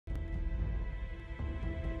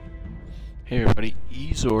Hey everybody,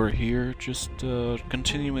 Ezor here, just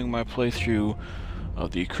continuing my playthrough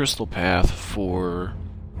of the Crystal Path for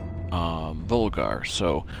Volgarr.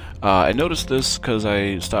 So, I noticed this because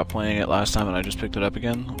I stopped playing it last time and I just picked it up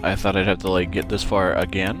again. I thought I'd have to like get this far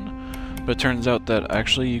again, but it turns out that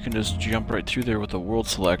actually you can just jump right through there with the world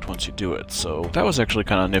select once you do it. So that was actually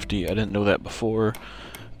kind of nifty. I didn't know that before.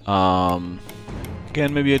 Again,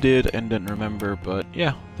 maybe I did and didn't remember, but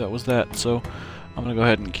yeah, that was that. So I'm gonna go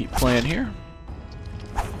ahead and keep playing here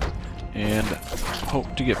and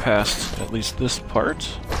hope to get past at least this part.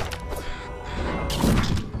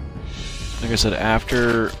 Like I said,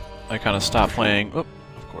 after I kind of stopped playing, of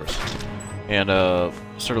course, and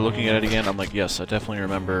started looking at it again, I'm like, yes, I definitely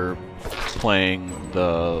remember playing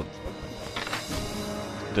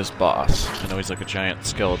this boss. I know he's like a giant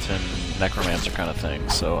skeleton necromancer kind of thing,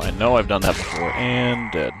 so I know I've done that before,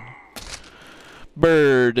 and dead.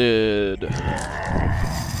 Birded!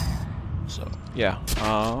 So, yeah,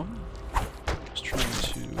 just trying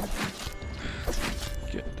to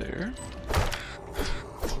get there.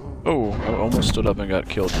 Oh, I almost stood up and got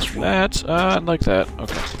killed just for that. I'd like that.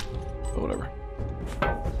 Okay. But whatever.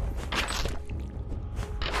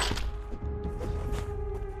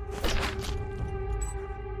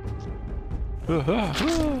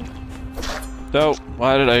 No,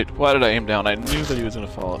 why did I aim down? I knew that he was gonna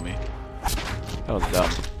fall at me. That was dumb.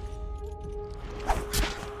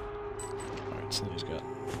 Alright, so he's got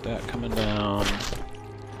that coming down.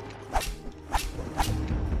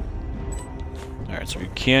 Alright, so we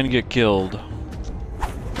can get killed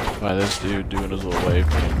by this dude doing his little wave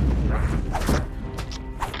thing.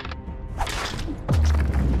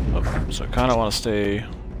 Oh, so I kinda wanna stay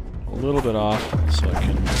a little bit off so I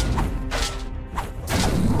can.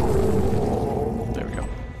 There we go.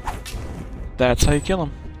 That's how you kill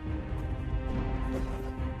him.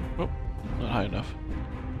 Oh, not high enough.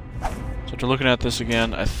 So after looking at this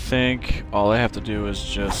again, I think all I have to do is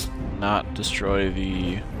just not destroy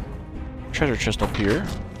the treasure chest up here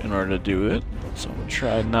in order to do it. So I'm gonna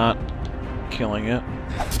try not killing it.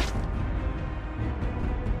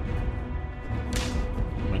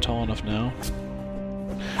 Am I tall enough now?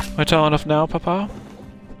 Am I tall enough now, Papa?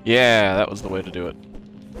 Yeah, that was the way to do it.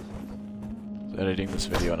 I was editing this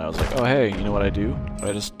video and I was like, oh hey, you know what I do?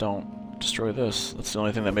 I just don't destroy this. That's the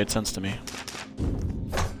only thing that made sense to me.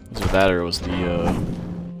 Either that or it was the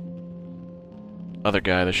other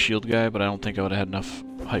guy, the shield guy, but I don't think I would have had enough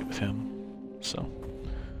height with him. So.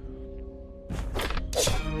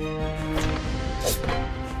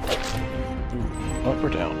 Ooh, up or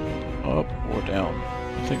down? Up or down?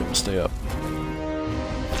 I think I'm gonna stay up.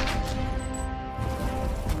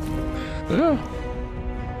 Yeah.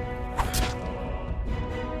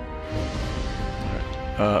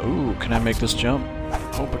 Alright. Ooh, can I make this jump?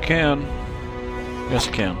 Hope I can. Yes,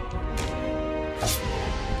 I can.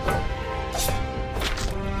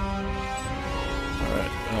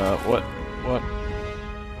 Alright, what? What?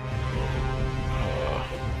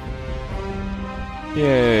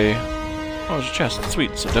 Yay! Oh, there's a chest.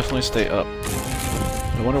 Sweet. So definitely stay up.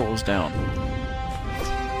 I wonder what was down.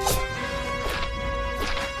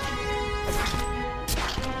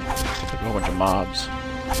 Like a whole bunch of mobs.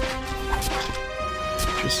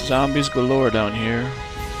 Just zombies galore down here.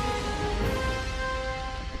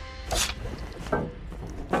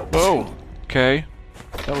 Whoa! Okay.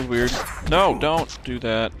 That was weird. No, don't do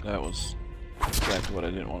that. That was exactly what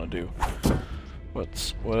I didn't want to do.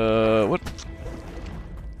 What?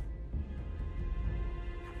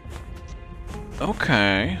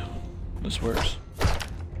 Okay. This works.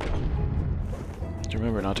 Just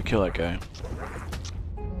remember not to kill that guy.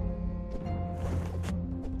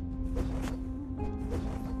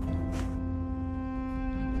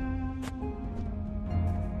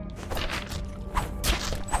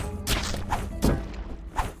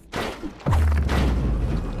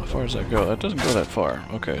 How far does that go? That doesn't go that far.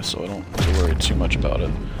 Okay, so I don't have to worry too much about it.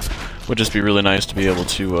 Would just be really nice to be able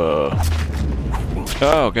to,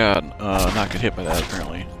 oh god, not get hit by that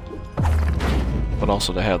apparently. But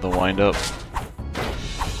also to have the wind up.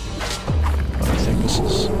 But I think this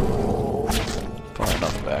is far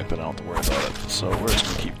enough back that I don't have to worry about it. So we're just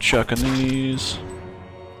gonna keep chucking these.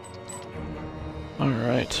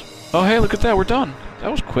 Alright. Oh hey, look at that, we're done!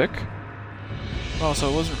 That was quick. Oh, so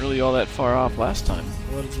it wasn't really all that far off last time.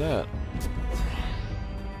 What is that?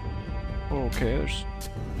 Okay, there's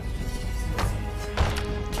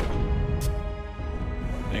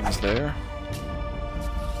things there.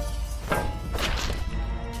 I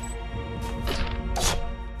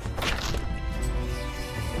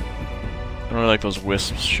don't really like those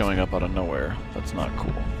wisps showing up out of nowhere. That's not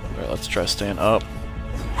cool. Alright, let's try staying up.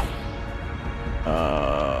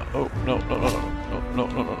 Oh, no, no, no, no, no,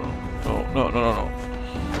 no, no, no, no, no, no, no.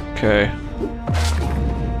 Okay.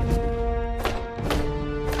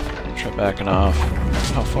 Try backing off.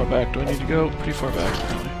 How far back do I need to go? Pretty far back,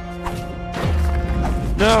 apparently.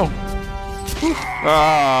 No!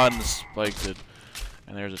 Ah, and spiked it.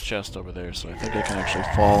 And there's a chest over there, so I think I can actually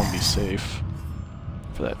fall and be safe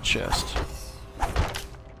for that chest.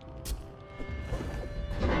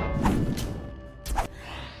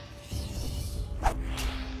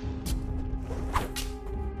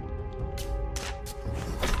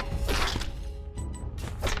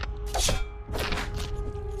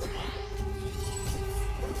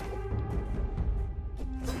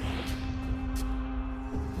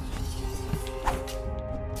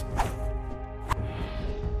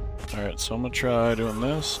 Alright, so I'm gonna try doing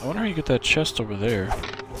this. I wonder how you get that chest over there.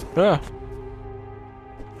 Ah!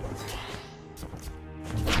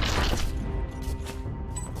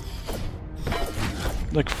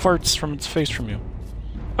 Like farts from its face from you.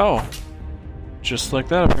 Oh! Just like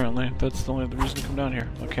that, apparently. That's the reason to come down here.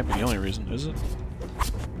 Well, it can't be the only reason, is it?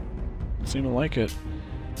 Doesn't seem to like it.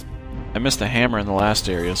 I missed a hammer in the last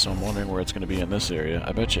area, so I'm wondering where it's gonna be in this area.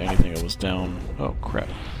 I bet you anything it was down... Oh, crap.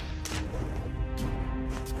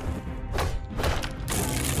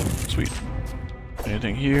 Sweet.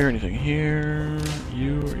 Anything here? Anything here?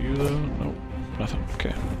 You? Are you though? Nope. Nothing.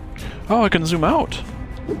 Okay. Oh, I can zoom out!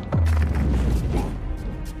 That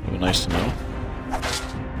would be nice to know.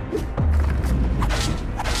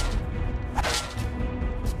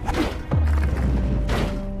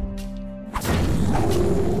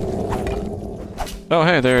 Oh,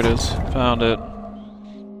 hey, there it is. Found it.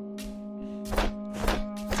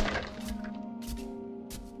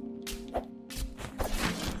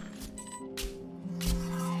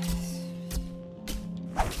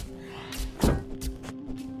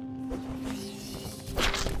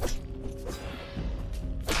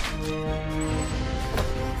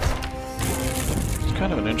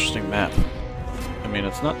 Kind of an interesting map. I mean,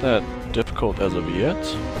 it's not that difficult as of yet.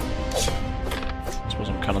 I suppose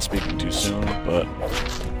I'm kind of speaking too soon, but...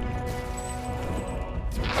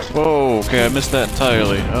 Whoa, okay, I missed that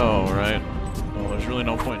entirely. Oh, right. Well, there's really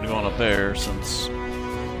no point in going up there, since...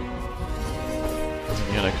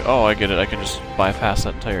 Oh, I get it, I can just bypass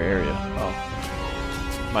that entire area. Oh.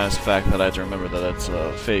 Minus the fact that I have to remember that it's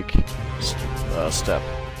a fake step.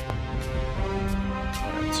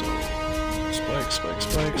 Alright, so... Spikes, spikes,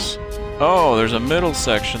 spikes. Oh, there's a middle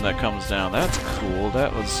section that comes down. That's cool.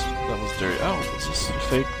 That was dirty. Oh, is this a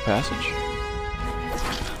fake passage?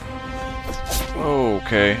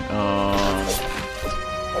 Okay.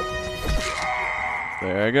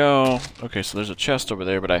 There I go. Okay, so there's a chest over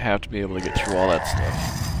there, but I have to be able to get through all that stuff.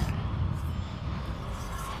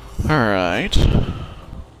 Alright.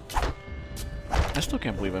 I still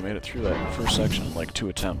can't believe I made it through that first section in like 2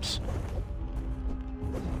 attempts.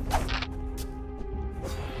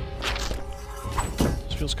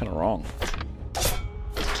 Feels kind of wrong.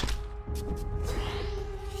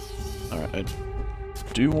 Alright, I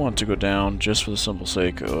do want to go down just for the simple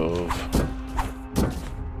sake of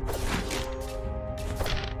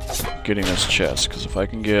getting this chest, because if I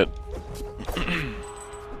can get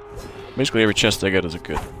basically every chest I get is a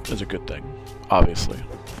good thing, obviously.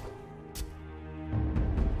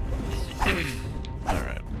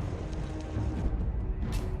 Alright.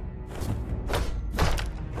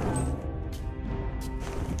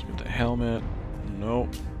 Helmet. Nope.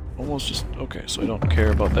 Almost just... Okay, so I don't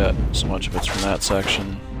care about that so much if it's from that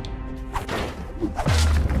section.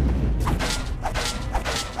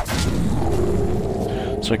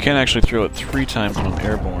 So I can't actually throw it 3 times when I'm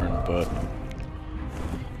airborne, but...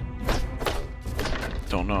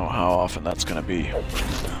 Don't know how often that's gonna be. Yeah,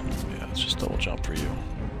 let's just double jump for you.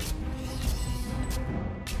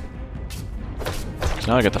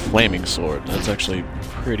 Now I got the flaming sword. That's actually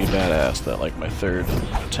pretty badass that, like, my 3rd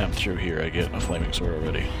attempt through here I get a flaming sword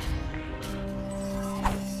already.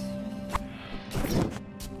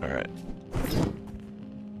 Alright.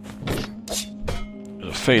 There's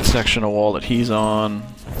a fade section of wall that he's on.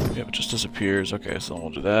 Yep, it just disappears. Okay, so we'll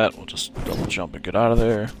do that. We'll just double jump and get out of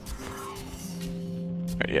there.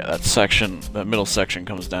 Alright, yeah, that middle section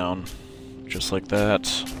comes down just like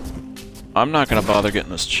that. I'm not gonna bother getting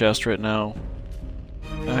this chest right now.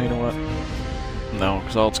 You know what? No,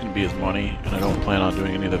 because all it's going to be is money, and I don't plan on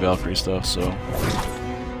doing any of the Valkyrie stuff, so...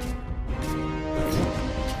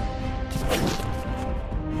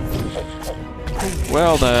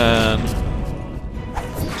 Well then...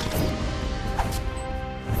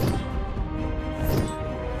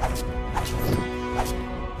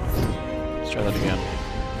 Let's try that again.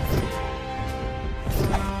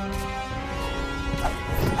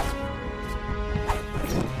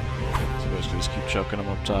 chucking them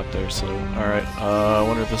up top there, so... Alright, I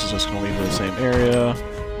wonder if this is just gonna lead to the same area.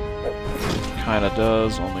 Kinda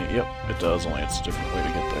does, only... Yep, it does, only it's a different way to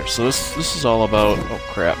get there. So this is all about... Oh,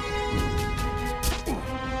 crap.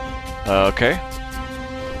 Okay.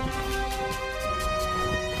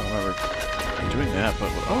 I don't remember doing that,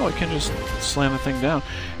 but... Oh, I can just slam the thing down.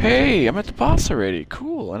 Hey, I'm at the boss already!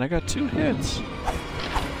 Cool, and I got 2 hits.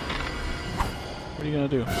 What are you gonna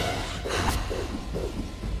do?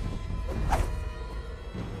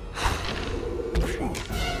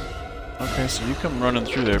 Okay, so you come running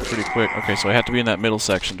through there pretty quick. Okay, so I have to be in that middle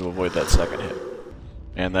section to avoid that second hit.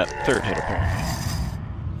 And that third hit, apparently.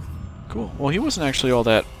 Cool. Well, he wasn't actually all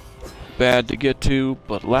that bad to get to,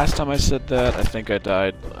 but last time I said that, I think I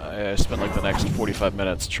died. I spent like the next 45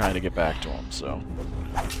 minutes trying to get back to him, so...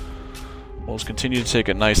 We'll just continue to take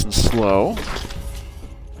it nice and slow.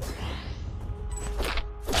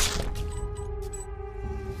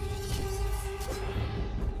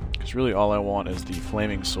 Really all I want is the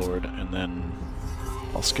flaming sword, and then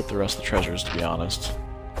I'll skip the rest of the treasures, to be honest.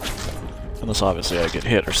 Unless obviously I get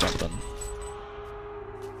hit or something.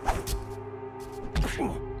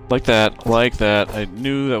 Like that, like that. I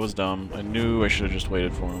knew that was dumb. I knew I should have just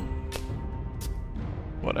waited for him.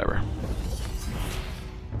 Whatever.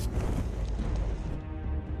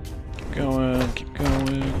 Keep going, keep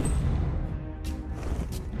going.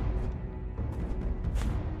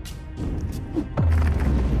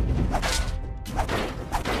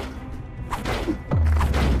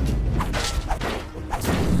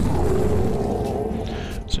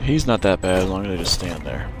 He's not that bad as long as I just stand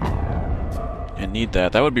there. And need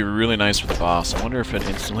that. That would be really nice for the boss. I wonder if it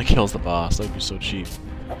instantly kills the boss. That would be so cheap.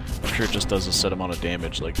 I'm sure it just does a set amount of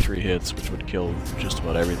damage, like 3 hits, which would kill just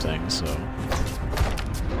about everything, so...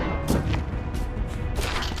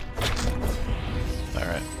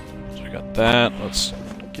 Alright. So we got that. Let's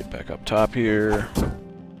get back up top here.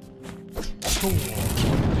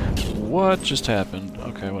 What just happened?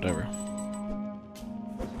 Okay, whatever.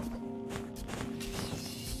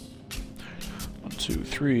 2,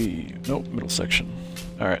 3. Nope, middle section.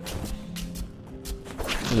 Alright.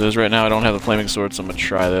 As it is right now, I don't have the flaming sword, so I'm gonna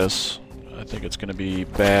try this. I think it's gonna be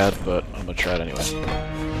bad, but I'm gonna try it anyway.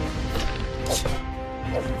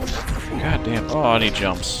 God damn. Oh, and he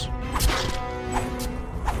jumps.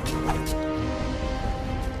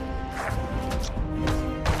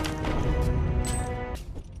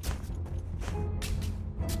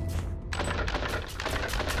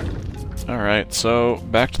 Alright, so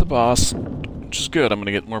back to the boss. Which is good, I'm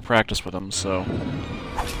gonna get more practice with him, so...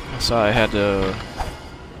 I saw I had to...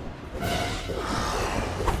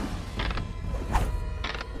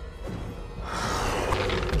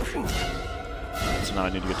 So now I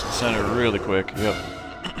need to get to the center really quick, yep.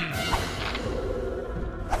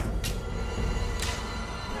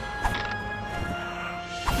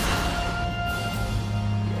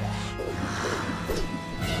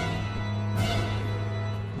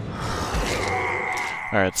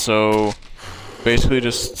 Alright, so... Basically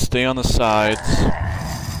just stay on the sides. I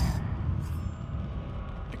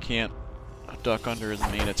can't duck under his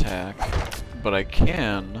main attack, but I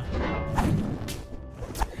can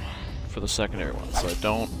for the secondary one, so I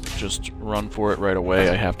don't just run for it right away,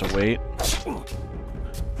 I have to wait.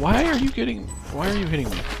 Why are you hitting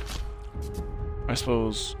me? I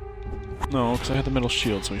suppose... No, because I had the metal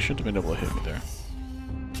shield, so he shouldn't have been able to hit me there.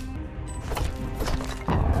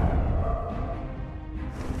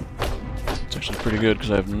 Actually pretty good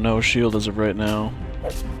because I have no shield as of right now.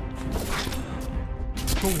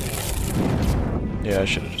 Yeah, I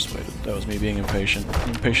should have just waited. That was me being impatient.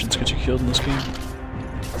 Impatience gets you killed in this game.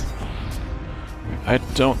 I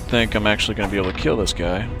don't think I'm actually going to be able to kill this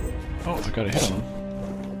guy. Oh, I gotta hit him.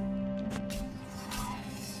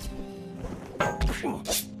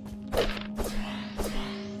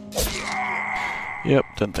 Yep,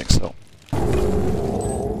 didn't think so.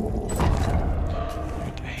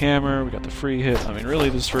 Hammer, we got the free hit. I mean, really,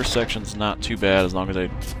 this first section's not too bad as long as I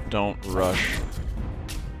don't rush.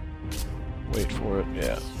 Wait for it,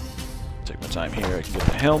 yeah. Take my time here. I can get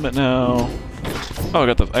the helmet now. Oh, I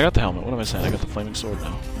got the helmet. What am I saying? I got the flaming sword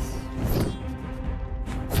now.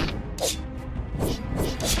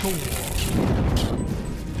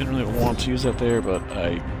 Didn't really want to use that there, but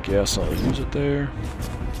I guess I'll use it there.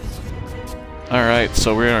 Alright,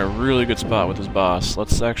 so we're in a really good spot with this boss.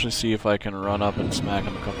 Let's actually see if I can run up and smack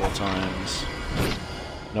him a couple of times.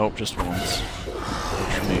 Nope, just once.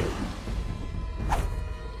 Works for me.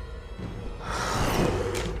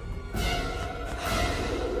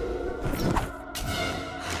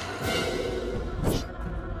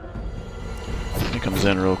 He comes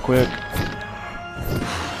in real quick.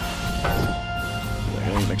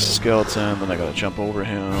 he makes a skeleton, then I gotta jump over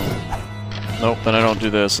him. Nope, then I don't do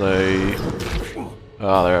this, oh,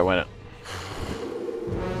 there I went.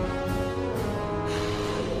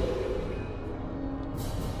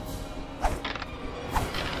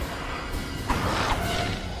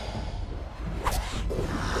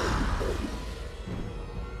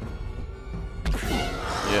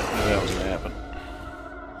 Yeah, knew that was gonna happen.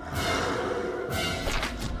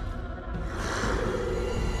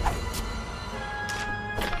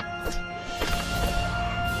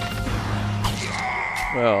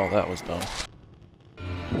 Well, that was dumb.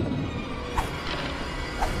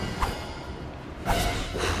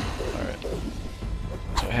 Alright.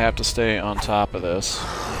 So I have to stay on top of this.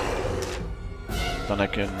 Then I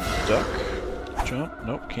can duck, jump.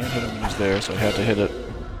 Nope, can't hit him when he's there, so I have to hit it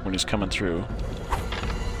when he's coming through.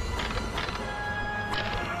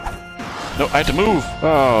 No, I had to move!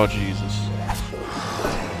 Oh, Jesus.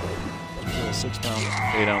 6 pounds,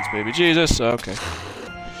 8 ounce baby. Jesus! Okay.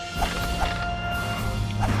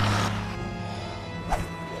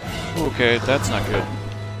 Okay, that's not good.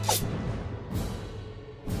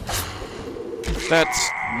 That's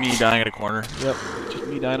me dying in a corner. Yep, just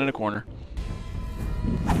me dying in a corner.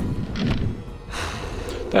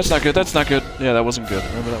 That's not good, that's not good. Yeah, that wasn't good.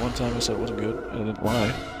 Remember that one time I said it wasn't good? I didn't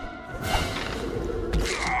lie.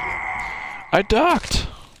 I ducked!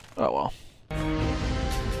 Oh well.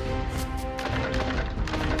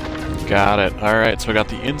 Got it. Alright, so I got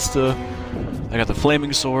the I got the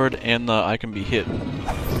flaming sword and the I can be hit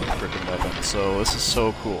frickin' weapon. So this is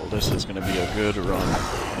so cool. This is gonna be a good run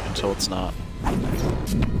until it's not.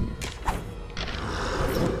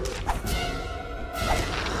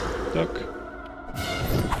 Duck.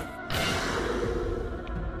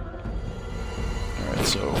 Alright,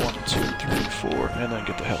 so 1, 2, 3, 4, and then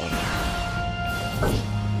get the hell out of here.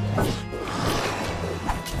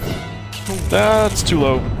 That's too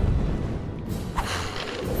low.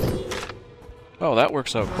 Oh, that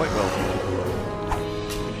works out quite well.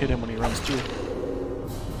 You can hit him when he runs through.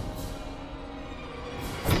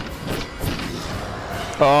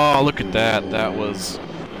 Oh, look at that. That was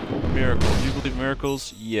a miracle. Do you believe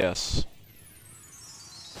miracles? Yes.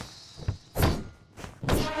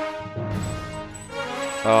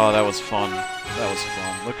 Oh, that was fun. That was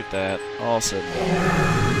fun. Look at that. All said and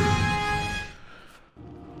done.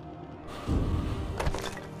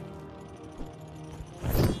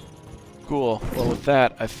 Cool. Well, with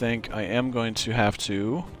that, I think I am going to have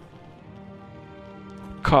to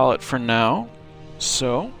call it for now.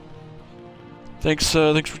 So, thanks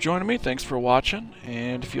for joining me. Thanks for watching.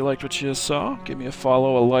 And if you liked what you saw, give me a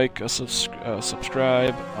follow, a like, a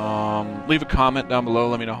subscribe. Leave a comment down below.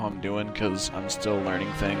 Let me know how I'm doing, because I'm still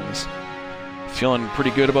learning things. Feeling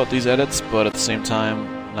pretty good about these edits, but at the same time,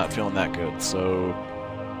 not feeling that good. So,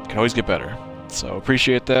 can always get better. So,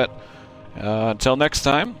 appreciate that. Until next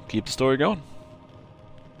time, keep the story going.